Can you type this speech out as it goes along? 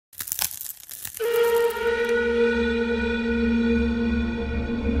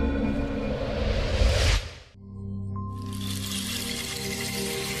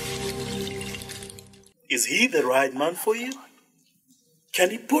Is he the right man for you?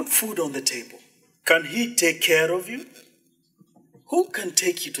 Can he put food on the table? Can he take care of you? Who can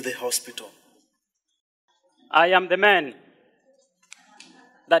take you to the hospital? I am the man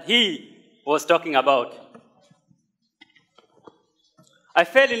that he was talking about. I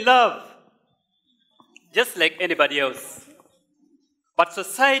fell in love just like anybody else. But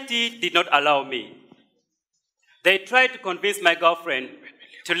society did not allow me. They tried to convince my girlfriend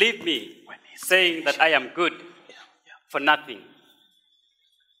to leave me, saying that I am good for nothing.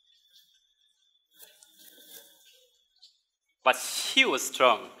 But she was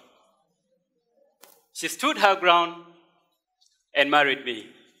strong. She stood her ground and married me.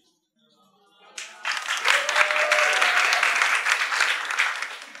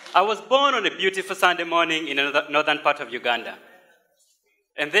 I was born on a beautiful Sunday morning in the northern part of Uganda.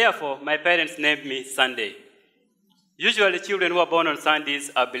 And therefore, my parents named me Sunday. Usually, children who are born on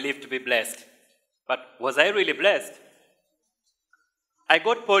Sundays are believed to be blessed. But was I really blessed? I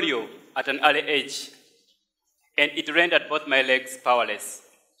got polio at an early age, and it rendered both my legs powerless.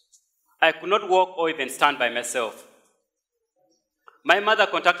 I could not walk or even stand by myself. My mother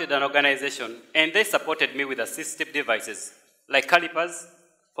contacted an organization, and they supported me with assistive devices, like calipers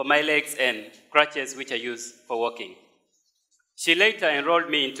for my legs and crutches which I use for walking. She later enrolled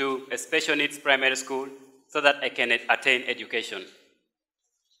me into a special needs primary school so that I can attain education.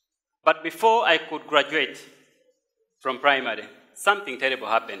 But before I could graduate from primary, something terrible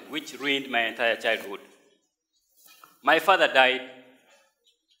happened, which ruined my entire childhood. My father died,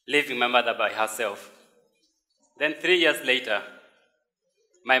 leaving my mother by herself. Then 3 years later,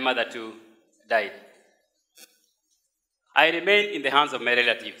 my mother too died. I remained in the hands of my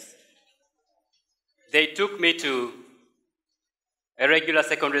relatives. They took me to a regular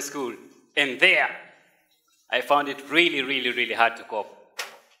secondary school, and there I found it really, really, really hard to cope.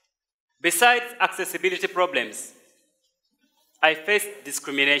 Besides accessibility problems, I faced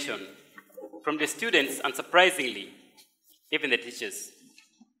discrimination from the students and, surprisingly, even the teachers.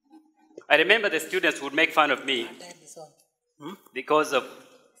 I remember the students would make fun of me because of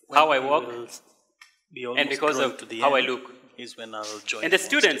how I walk and because of how I look. And the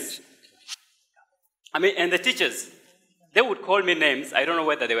students, and the teachers, they would call me names. I don't know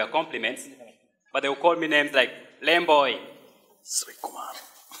whether they were compliments, but they would call me names like lame boy.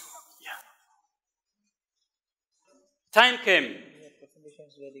 Time came.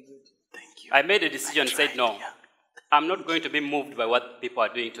 I made a decision and said, no, I'm not going to be moved by what people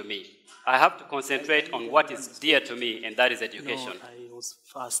are doing to me. I have to concentrate on what is dear to me, and that is education.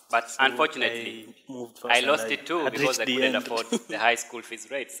 But unfortunately, I lost it too because I couldn't afford the high school fees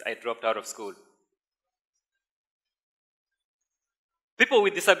rates. I dropped out of school. People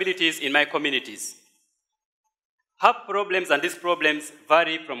with disabilities in my communities have problems, and these problems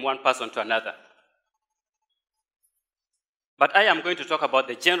vary from one person to another. But I am going to talk about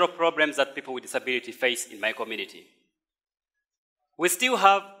the general problems that people with disability face in my community. We still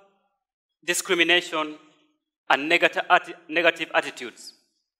have discrimination and negative attitudes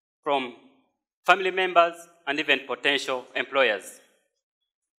from family members and even potential employers.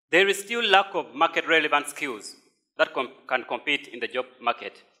 There is still lack of market-relevant skills that can compete in the job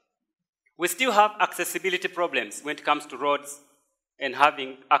market. We still have accessibility problems when it comes to roads and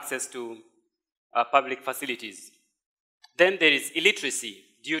having access to public facilities. Then there is illiteracy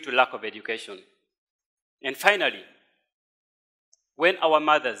due to lack of education. And finally, when our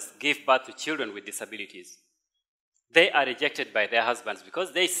mothers give birth to children with disabilities, they are rejected by their husbands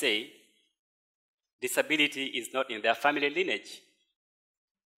because they say disability is not in their family lineage.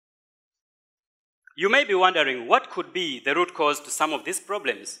 You may be wondering what could be the root cause to some of these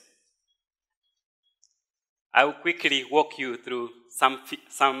problems. I will quickly walk you through some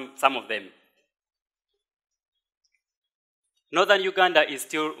of them. Northern Uganda is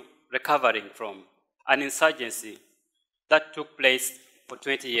still recovering from an insurgency that took place for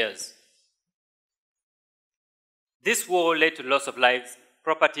 20 years. This war led to loss of lives,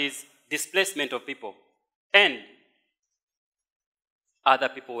 properties, displacement of people, and other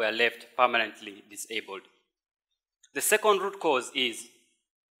people were left permanently disabled. The second root cause is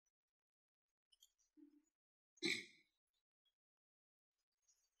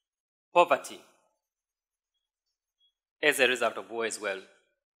poverty as a result of war as well.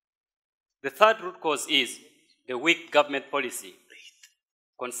 The third root cause is the weak government policy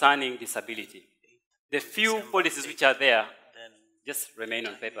concerning disability. The few policies which are there just remain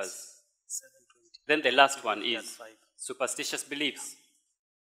on papers. Then the last one is superstitious beliefs.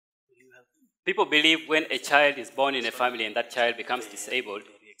 People believe when a child is born in a family and that child becomes disabled,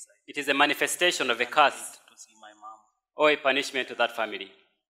 it is a manifestation of a curse or a punishment to that family.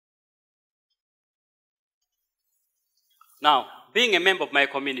 Now, being a member of my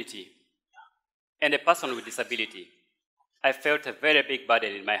community and a person with disability, I felt a very big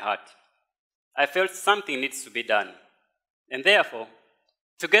burden in my heart. I felt something needs to be done. And therefore,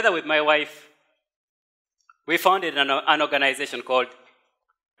 together with my wife, we founded an organization called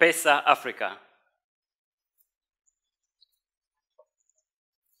PESA Africa.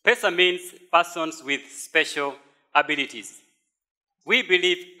 PESA means persons with special abilities. We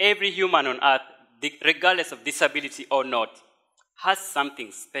believe every human on earth, regardless of disability or not, has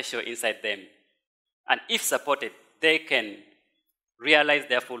something special inside them. And if supported, they can realize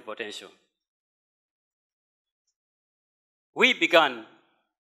their full potential. We began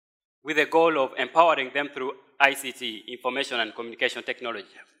with the goal of empowering them through ICT, information and communication technology.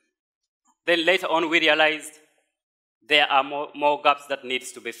 Then later on, we realized there are more gaps that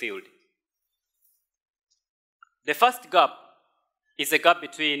needs to be filled. The first gap is a gap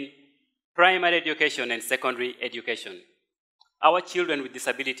between primary education and secondary education. Our children with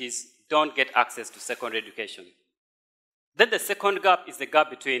disabilities don't get access to secondary education. Then the second gap is the gap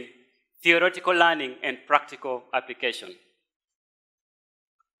between theoretical learning and practical application.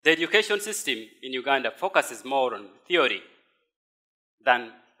 The education system in Uganda focuses more on theory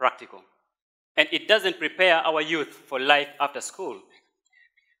than practical. And it doesn't prepare our youth for life after school.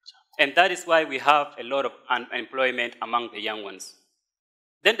 And that is why we have a lot of unemployment among the young ones.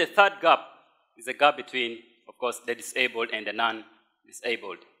 Then the third gap is a gap between, of course, the disabled and the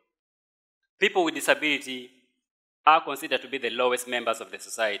non-disabled. People with disability are considered to be the lowest members of the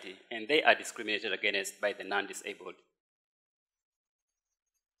society, and they are discriminated against by the non-disabled.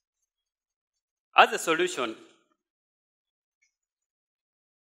 As a solution,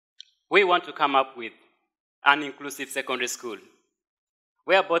 we want to come up with an inclusive secondary school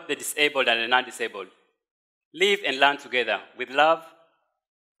where both the disabled and the non-disabled live and learn together with love,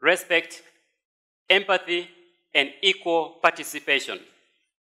 respect, empathy, and equal participation.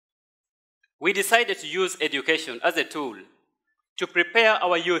 We decided to use education as a tool to prepare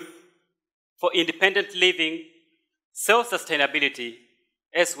our youth for independent living, self-sustainability,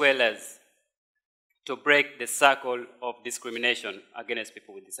 as well as to break the cycle of discrimination against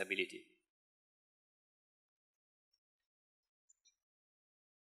people with disability.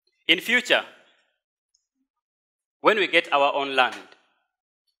 In future, when we get our own land,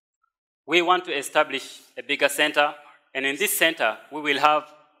 we want to establish a bigger center, and in this center, we will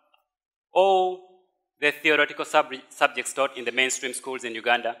have all the theoretical subjects taught in the mainstream schools in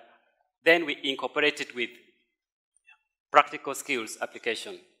Uganda. Then we incorporate it with practical skills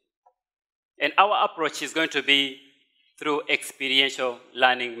application. And our approach is going to be through experiential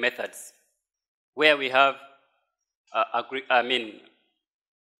learning methods, where we have a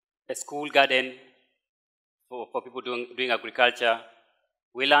school garden for people doing agriculture.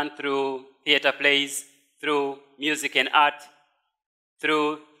 We learn through theater plays, through music and art,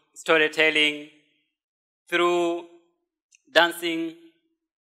 through storytelling, through dancing,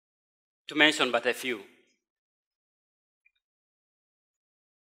 to mention but a few.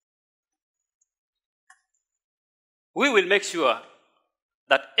 We will make sure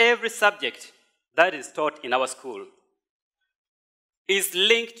that every subject that is taught in our school is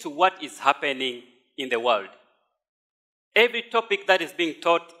linked to what is happening in the world. Every topic that is being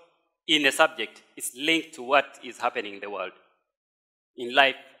taught in a subject is linked to what is happening in the world, in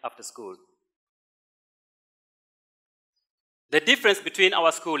life after school. The difference between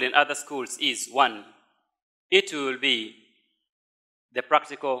our school and other schools is, one, it will be the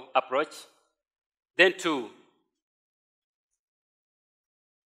practical approach. Then two,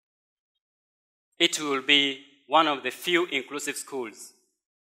 it will be one of the few inclusive schools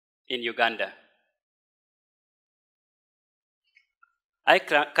in Uganda. I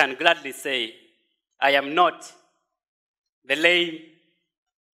can gladly say I am not the lame,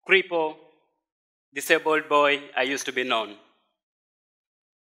 cripple, disabled boy I used to be known.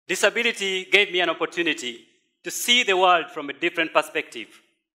 Disability gave me an opportunity to see the world from a different perspective.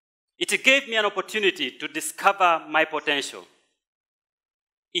 It gave me an opportunity to discover my potential.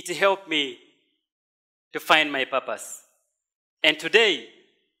 It helped me to find my purpose. And today,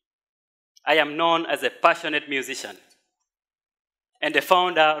 I am known as a passionate musician and the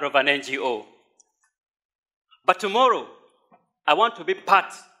founder of an NGO. But tomorrow, I want to be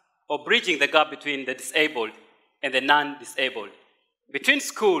part of bridging the gap between the disabled and the non-disabled, between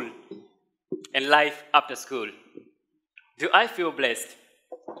school and life after school. Do I feel blessed?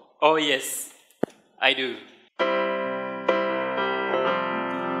 Oh yes, I do.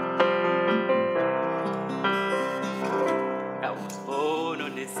 I was born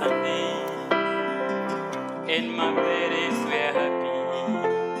on a Sunday, and my parents were happy.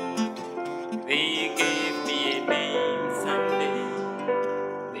 They gave me a name, Sunday.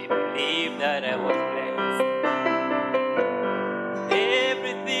 that I was blessed.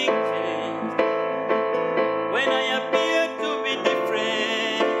 Everything changed when I appeared to be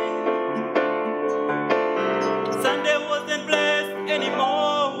different. Sunday wasn't blessed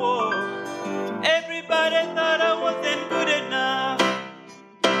anymore. Everybody thought I wasn't good enough.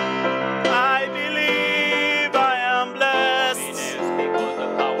 I believe I am blessed. Because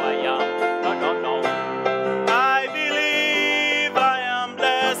of how I am. No. I believe I am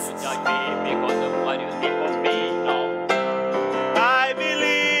blessed. Judge me because of what you think of me. No. I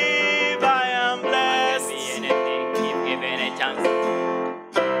believe I am I can blessed. be anything if given a chance.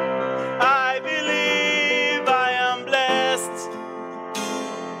 I believe I am blessed.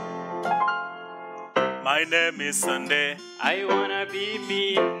 My name is Sunday. I wanna be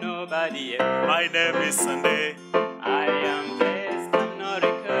me, nobody else. My name is Sunday. I am blessed, I'm not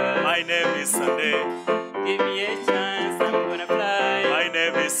a curse. My name is Sunday. Give me a chance, I'm gonna fly. My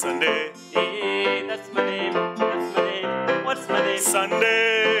name is Sunday. Hey, that's my name, that's my name. What's my name?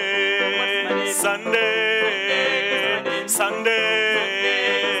 Sunday. Sunday.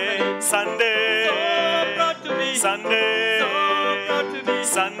 Sunday. Sunday. So proud to be. Sunday. So proud to be.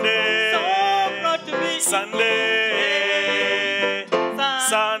 Sunday. So proud to be. Sunday.